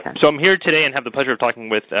Okay. So I'm here today and have the pleasure of talking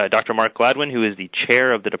with Dr. Mark Gladwin, who is the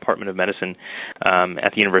chair of the Department of Medicine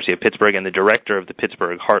at the University of Pittsburgh and the director of the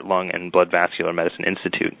Pittsburgh Heart, Lung, and Blood Vascular Medicine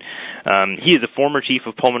Institute. He is a former chief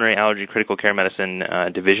of Pulmonary Allergy Critical Care Medicine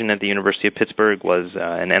Division at the University of Pittsburgh, was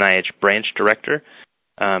an NIH branch director,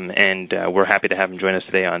 and we're happy to have him join us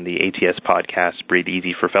today on the ATS podcast, Breathe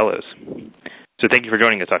Easy for Fellows. So thank you for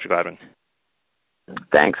joining us, Dr. Gladwin.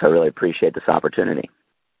 Thanks. I really appreciate this opportunity.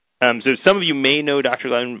 So some of you may know Dr.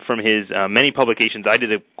 Gladwin from his many publications. I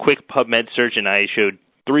did a quick PubMed search, and I showed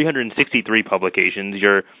 363 publications.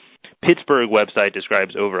 Your Pittsburgh website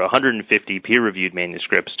describes over 150 peer-reviewed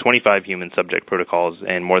manuscripts, 25 human subject protocols,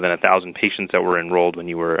 and more than 1,000 patients that were enrolled when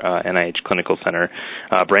you were NIH Clinical Center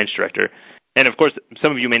branch director. And, of course,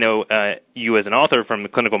 some of you may know you as an author from the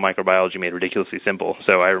Clinical Microbiology Made Ridiculously Simple.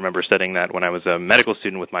 So I remember studying that when I was a medical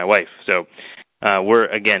student with my wife. So we're,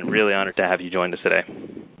 again, really honored to have you join us today.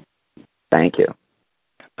 Thank you.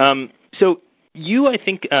 So you, I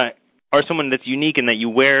think, are someone that's unique in that you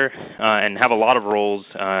wear and have a lot of roles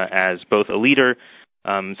as both a leader,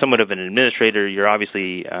 somewhat of an administrator. You're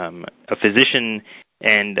obviously a physician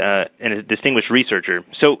and a distinguished researcher.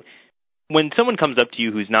 So when someone comes up to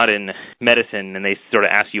you who's not in medicine and they sort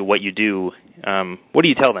of ask you what you do, what do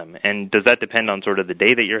you tell them? And does that depend on sort of the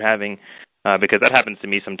day that you're having? Because that happens to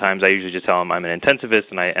me sometimes. I usually just tell them I'm an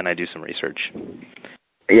intensivist and I do some research.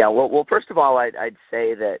 Yeah, well, first of all, I'd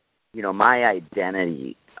say that, my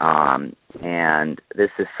identity, and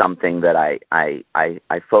this is something that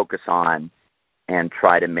I focus on and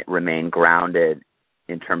try to remain grounded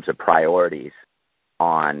in terms of priorities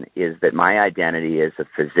on, is that my identity is a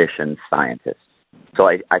physician scientist. So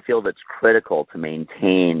I feel that's critical to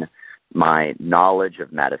maintain my knowledge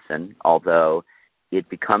of medicine, although it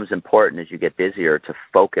becomes important as you get busier to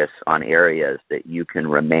focus on areas that you can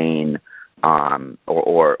remain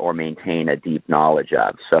or maintain a deep knowledge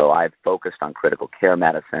of. So I've focused on critical care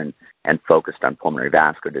medicine and focused on pulmonary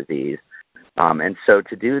vascular disease. And so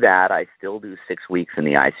to do that, I still do 6 weeks in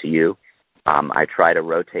the ICU. I try to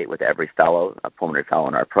rotate with every fellow, a pulmonary fellow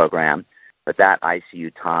in our program. But that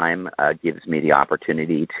ICU time gives me the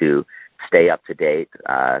opportunity to stay up to date,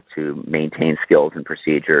 to maintain skills and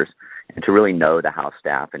procedures, and to really know the house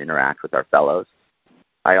staff and interact with our fellows.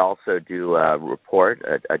 I also do a report,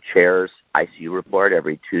 a chair's ICU report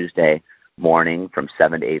every Tuesday morning from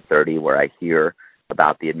 7 to 8:30, where I hear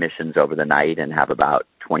about the admissions over the night and have about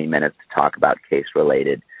 20 minutes to talk about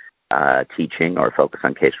case-related teaching or focus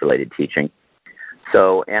on case-related teaching.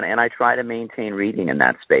 So, and I try to maintain reading in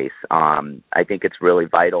that space. I think it's really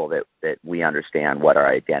vital that we understand what our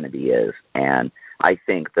identity is. And I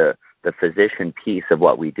think the physician piece of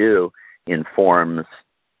what we do informs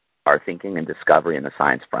our thinking and discovery in the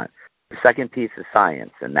science front. The second piece is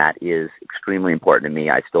science, and that is extremely important to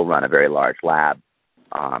me. I still run a very large lab.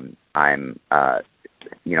 I've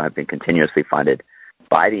been continuously funded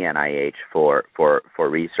by the NIH for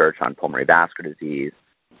research on pulmonary vascular disease,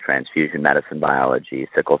 transfusion medicine biology,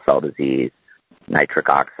 sickle cell disease, nitric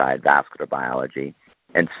oxide vascular biology.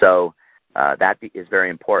 And so that is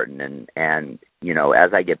very important. And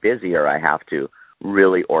as I get busier, I have to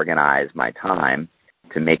really organize my time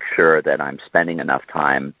to make sure that I'm spending enough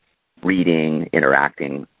time reading,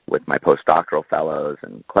 interacting with my postdoctoral fellows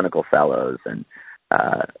and clinical fellows and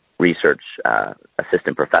research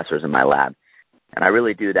assistant professors in my lab. And I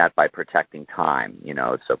really do that by protecting time,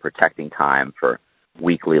 so protecting time for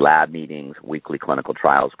weekly lab meetings, weekly clinical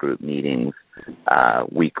trials group meetings,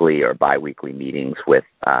 weekly or biweekly meetings with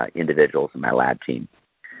individuals in my lab team.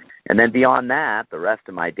 And then beyond that, the rest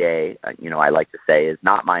of my day, I like to say, is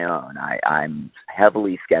not my own. I'm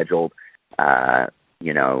heavily scheduled,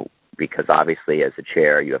 because obviously as a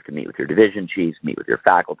chair, you have to meet with your division chiefs, meet with your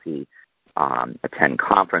faculty, attend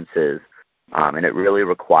conferences, and it really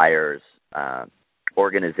requires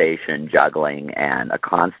organization, juggling, and a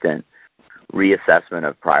constant reassessment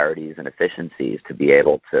of priorities and efficiencies to be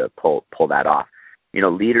able to pull that off.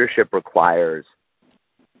 Leadership requires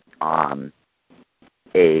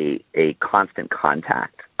a constant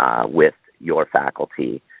contact with your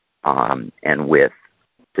faculty and with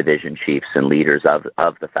division chiefs and leaders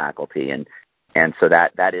of the faculty, and so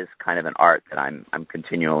that is kind of an art that I'm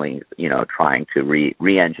continually trying to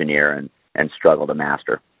re-engineer and struggle to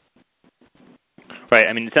master. Right.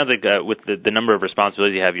 I mean, it sounds like with the number of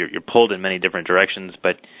responsibilities you have, you're pulled in many different directions,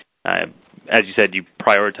 but as you said, you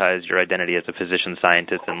prioritize your identity as a physician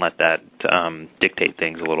scientist and let that dictate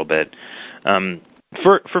things a little bit.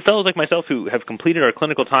 For fellows like myself who have completed our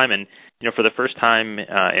clinical time and, for the first time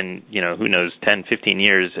in, who knows, 10, 15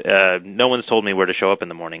 years, no one's told me where to show up in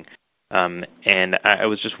the morning. And I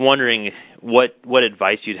was just wondering what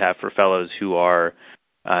advice you'd have for fellows who are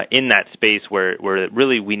in that space where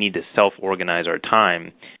really we need to self-organize our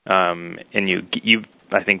time. And you've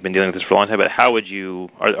I think been dealing with this for a long time. But how would you?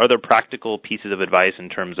 Are there practical pieces of advice in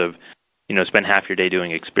terms of spend half your day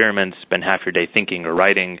doing experiments, spend half your day thinking or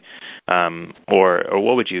writing, or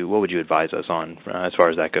what would you advise us on as far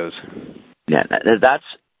as that goes? Yeah, that's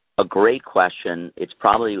a great question. It's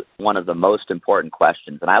probably one of the most important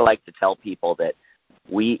questions. And I like to tell people that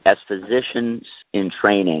we, as physicians in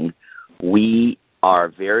training, we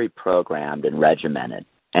are very programmed and regimented.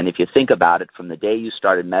 And if you think about it, from the day you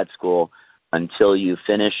started med school until you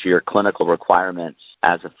finish your clinical requirements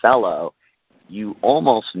as a fellow, you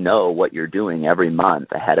almost know what you're doing every month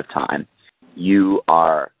ahead of time. You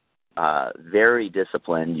are very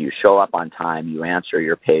disciplined. You show up on time. You answer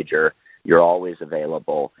your pager. You're always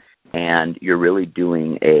available. And you're really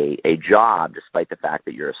doing a job despite the fact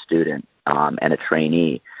that you're a student and a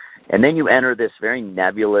trainee. And then you enter this very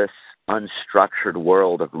nebulous, unstructured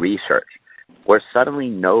world of research where suddenly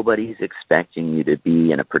nobody's expecting you to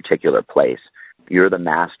be in a particular place. You're the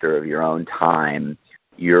master of your own time.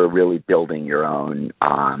 You're really building your own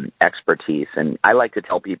expertise. And I like to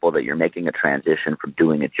tell people that you're making a transition from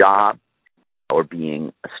doing a job or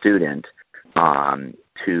being a student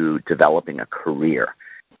to developing a career.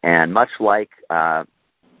 And much like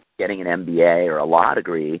getting an MBA or a law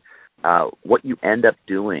degree, what you end up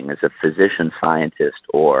doing as a physician scientist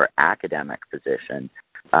or academic physician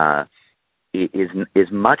is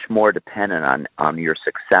much more dependent on your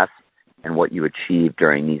success and what you achieve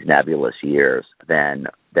during these nebulous years than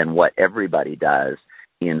what everybody does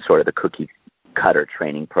in sort of the cookie cutter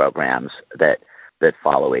training programs that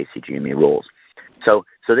follow ACGME rules. So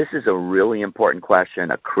this is a really important question,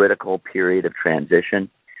 a critical period of transition.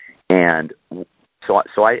 And so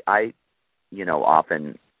I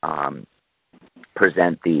often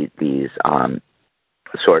present these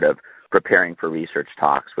sort of preparing for research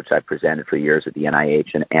talks, which I've presented for years at the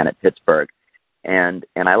NIH and at Pittsburgh. And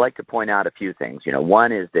I like to point out a few things.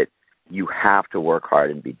 One is that you have to work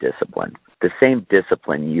hard and be disciplined. The same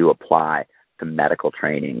discipline you apply to medical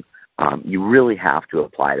training, you really have to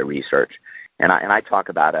apply to research. And I talk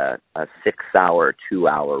about a 6-hour,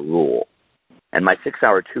 2-hour rule. And my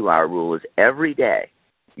 6-hour, 2-hour rule is every day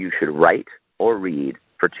you should write or read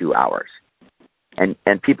for 2 hours. And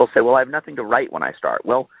people say, well, I have nothing to write when I start.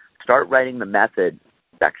 Well, start writing the method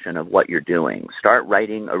section of what you're doing. Start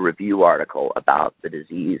writing a review article about the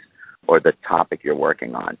disease or the topic you're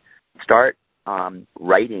working on. Start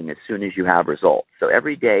writing as soon as you have results. So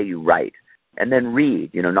every day you write and then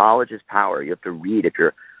read. Knowledge is power. You have to read. If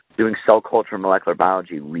you're doing cell culture and molecular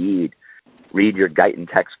biology, read your Guyton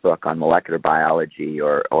textbook on molecular biology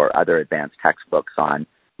or other advanced textbooks on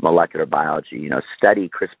molecular biology. Study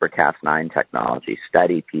CRISPR-Cas9 technology,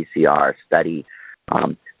 study PCR, study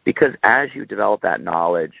because as you develop that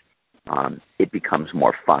knowledge, it becomes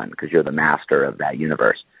more fun because you're the master of that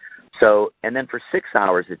universe. So, and then for 6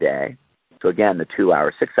 hours a day, so again, the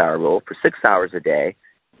 2-hour, 6-hour rule, for 6 hours a day,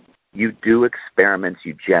 you do experiments,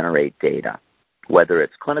 you generate data, whether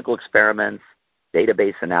it's clinical experiments,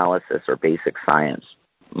 database analysis, or basic science,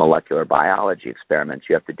 molecular biology experiments.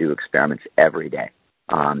 You have to do experiments every day.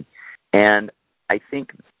 And I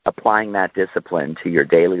think applying that discipline to your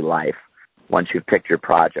daily life once you've picked your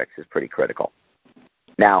projects is pretty critical.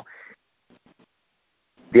 Now,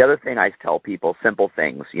 the other thing I tell people, simple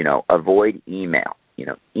things, avoid email.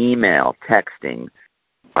 Email, texting,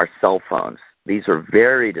 our cell phones. These are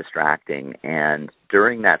very distracting, and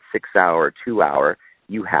during that 6-hour, 2-hour,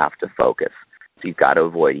 you have to focus. So you've got to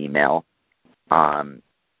avoid email. Those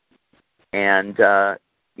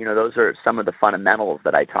are some of the fundamentals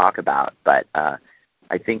that I talk about, but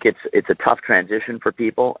I think it's a tough transition for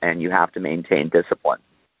people, and you have to maintain discipline.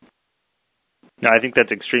 No, I think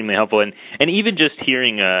that's extremely helpful, and even just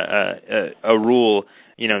hearing a rule,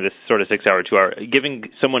 this sort of 6-hour, 2-hour, giving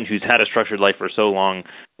someone who's had a structured life for so long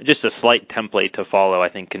just a slight template to follow, I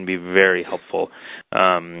think, can be very helpful,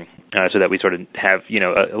 so that we sort of have,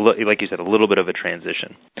 like you said, a little bit of a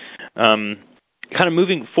transition. Kind of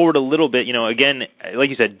moving forward a little bit, again, like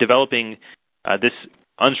you said, developing this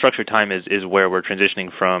unstructured time is where we're transitioning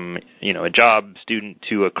from, a job, student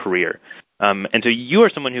to a career. And so you are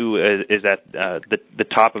someone who is at the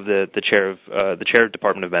top of the chair of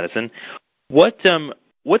Department of Medicine.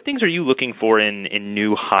 What things are you looking for in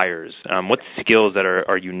new hires? What skills that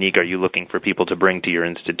are unique are you looking for people to bring to your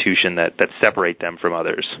institution that separate them from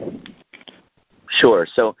others? Sure.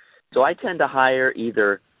 So I tend to hire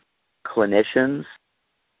either clinicians,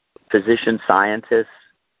 physician scientists,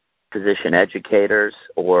 physician educators,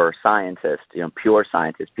 or scientists, pure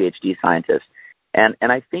scientists, PhD scientists. And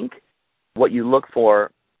I think what you look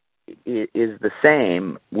for is the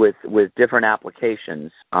same with different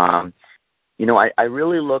applications. I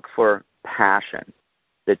really look for passion,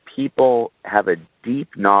 that people have a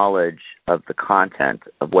deep knowledge of the content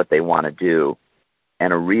of what they want to do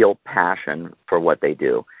and a real passion for what they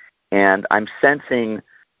do. And I'm sensing,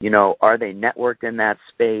 are they networked in that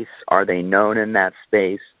space? Are they known in that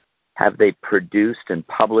space? Have they produced and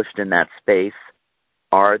published in that space?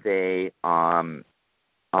 Are they, can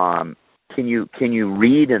you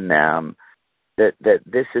read in them that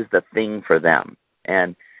this is the thing for them?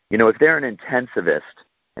 And, if they're an intensivist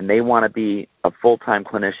and they want to be a full-time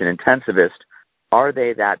clinician intensivist, are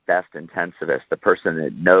they that best intensivist, the person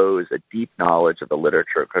that knows a deep knowledge of the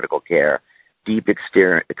literature of critical care, deep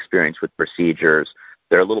experience with procedures?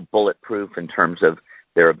 They're a little bulletproof in terms of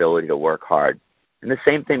their ability to work hard. And the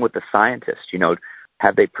same thing with the scientists.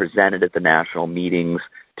 Have they presented at the national meetings?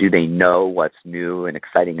 Do they know what's new and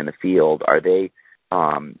exciting in the field? Are they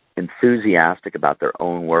enthusiastic about their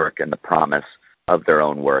own work and the promise of their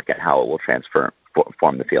own work and how it will transform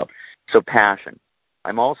the field? So passion.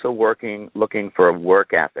 I'm also looking for a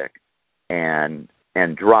work ethic and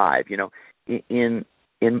drive. To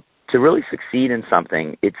really succeed in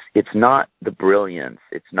something, it's not the brilliance,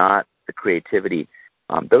 it's not the creativity.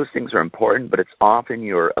 Those things are important, but it's often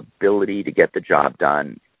your ability to get the job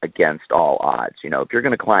done against all odds. If you're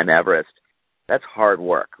going to climb Everest, that's hard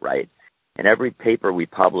work, right? And every paper we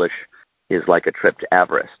publish is like a trip to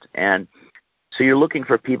Everest. And so you're looking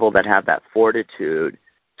for people that have that fortitude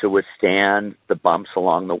to withstand the bumps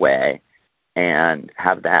along the way and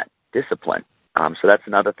have that discipline. So that's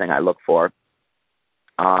another thing I look for.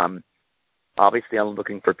 Obviously, I'm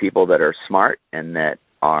looking for people that are smart and that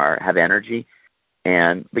have energy. But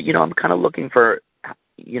I'm kind of looking for,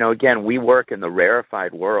 again, we work in the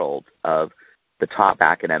rarefied world of the top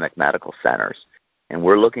academic medical centers, and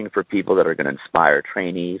we're looking for people that are going to inspire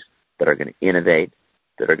trainees, that are going to innovate,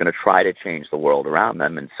 that are going to try to change the world around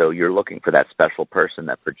them. And so you're looking for that special person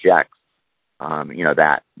that projects,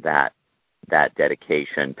 that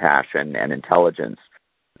dedication, passion, and intelligence,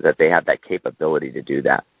 that they have that capability to do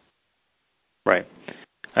that. Right.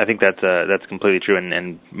 I think that's completely true,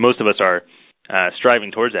 and most of us are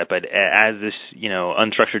striving towards that. But as this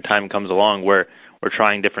unstructured time comes along, we're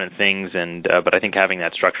trying different things, but I think having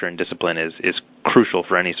that structure and discipline is crucial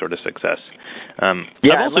for any sort of success.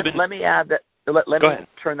 Let me add that. Let me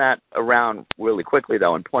turn that around really quickly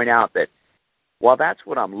though, and point out that while that's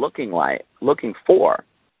what I'm looking for,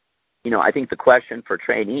 I think the question for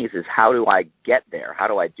trainees is, how do I get there? How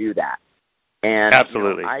do I do that? And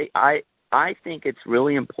absolutely, I think it's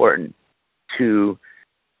really important to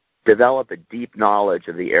develop a deep knowledge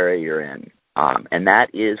of the area you're in, and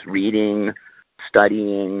that is reading,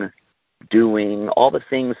 studying, doing all the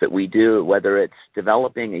things that we do, whether it's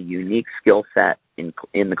developing a unique skill set in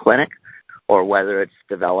the clinic, or whether it's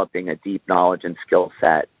developing a deep knowledge and skill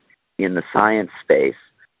set in the science space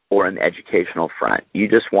or in the educational front. You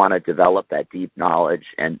just want to develop that deep knowledge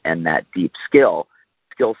and that deep skill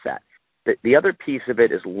set. The other piece of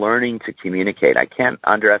it is learning to communicate. I can't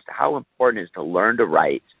underestimate how important it is to learn to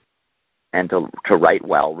write, and to write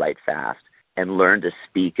well, write fast, and learn to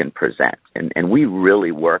speak and present. And we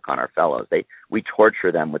really work on our fellows. We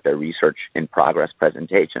torture them with their research in progress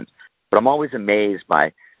presentations. But I'm always amazed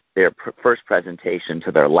by their first presentation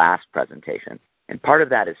to their last presentation. And part of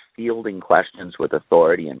that is fielding questions with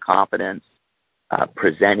authority and confidence,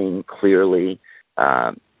 presenting clearly,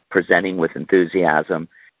 presenting with enthusiasm.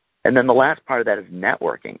 And then the last part of that is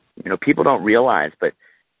networking. People don't realize, but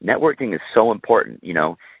networking is so important,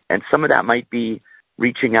 and some of that might be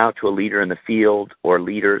reaching out to a leader in the field or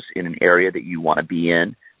leaders in an area that you want to be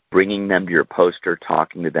in, bringing them to your poster,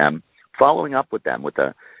 talking to them, following up with them with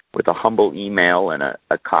a humble email and a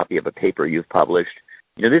copy of a paper you've published.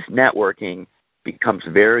 This networking becomes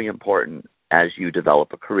very important as you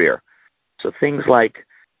develop a career. So things like,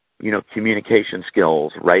 communication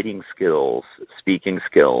skills, writing skills, speaking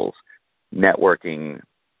skills, networking,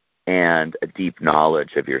 and a deep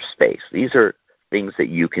knowledge of your space. These are things that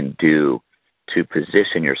you can do to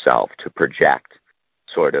position yourself to project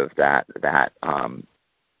sort of that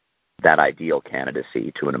ideal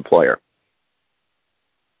candidacy to an employer.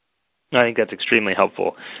 I think that's extremely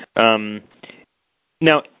helpful.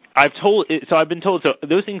 Now, I've been told, so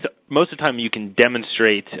those things, most of the time you can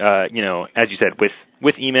demonstrate, as you said,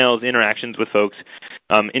 with emails, interactions with folks,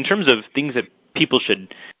 in terms of things that people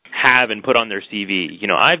should have and put on their CV.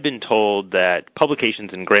 I've been told that publications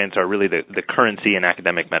and grants are really the currency in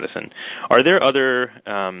academic medicine. Are there other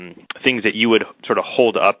things that you would sort of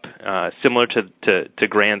hold up, similar to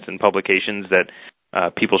grants and publications, that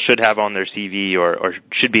people should have on their CV or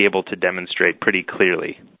should be able to demonstrate pretty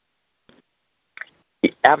clearly?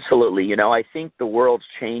 Absolutely. I think the world's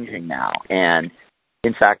changing now. And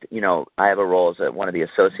in fact, I have a role as one of the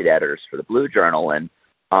associate editors for the Blue Journal, and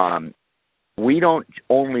we don't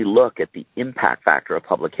only look at the impact factor of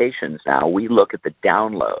publications now. We look at the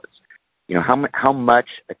downloads. How much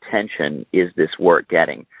attention is this work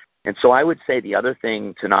getting? And so I would say the other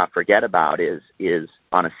thing to not forget about is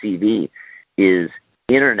on a CV is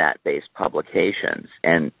internet-based publications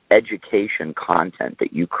and education content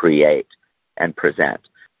that you create and present.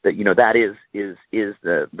 That is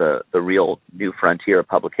the real new frontier of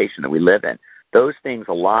publication that we live in. Those things,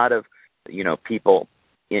 a lot of people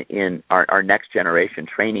in our next generation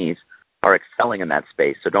trainees are excelling in that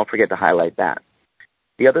space. So don't forget to highlight that.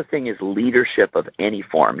 The other thing is leadership of any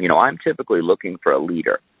form. I'm typically looking for a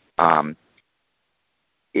leader.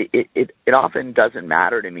 It often doesn't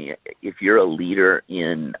matter to me if you're a leader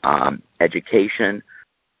in education,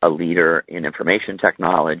 a leader in information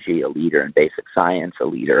technology, a leader in basic science, a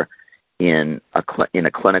leader in a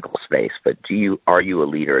clinical space. But are you a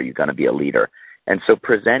leader? Are you going to be a leader? And so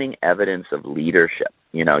presenting evidence of leadership.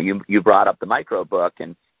 You brought up the micro book,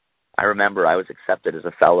 and I remember I was accepted as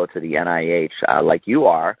a fellow to the NIH like you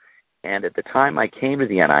are. And at the time I came to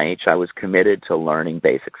the NIH, I was committed to learning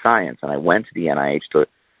basic science. And I went to the NIH to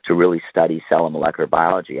really study cell and molecular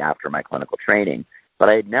biology after my clinical training. But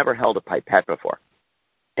I had never held a pipette before.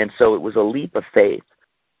 And so it was a leap of faith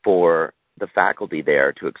for the faculty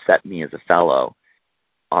there to accept me as a fellow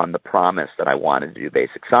on the promise that I wanted to do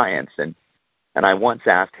basic science. And I once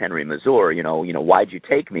asked Henry Mazur, why'd you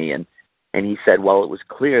take me? And he said, well, it was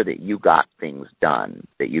clear that you got things done,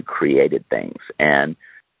 that you created things. And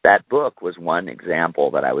that book was one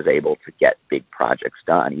example that I was able to get big projects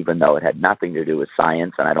done, even though it had nothing to do with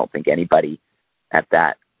science. And I don't think anybody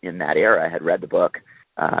in that era had read the book,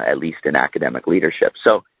 at least in academic leadership.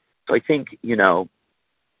 So I think,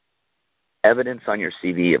 evidence on your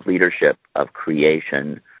CV of leadership, of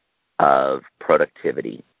creation, of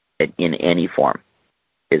productivity in any form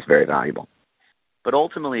is very valuable. But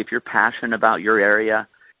ultimately, if you're passionate about your area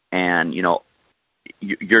and,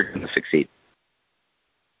 you're going to succeed.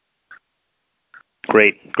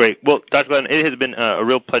 Great. Well, Dr. Gladwin, it has been a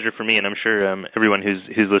real pleasure for me, and I'm sure everyone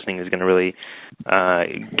who's listening is going to really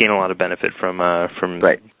gain a lot of benefit from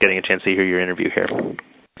getting a chance to hear your interview here.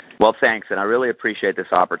 Well, thanks, and I really appreciate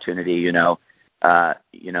this opportunity. The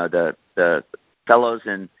fellows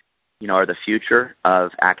are the future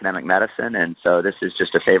of academic medicine, and so this is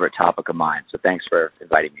just a favorite topic of mine. So thanks for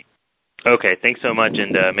inviting me. Okay, thanks so much,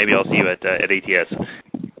 and maybe I'll see you at ATS.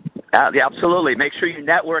 Yeah, absolutely. Make sure you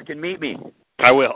network and meet me. I will.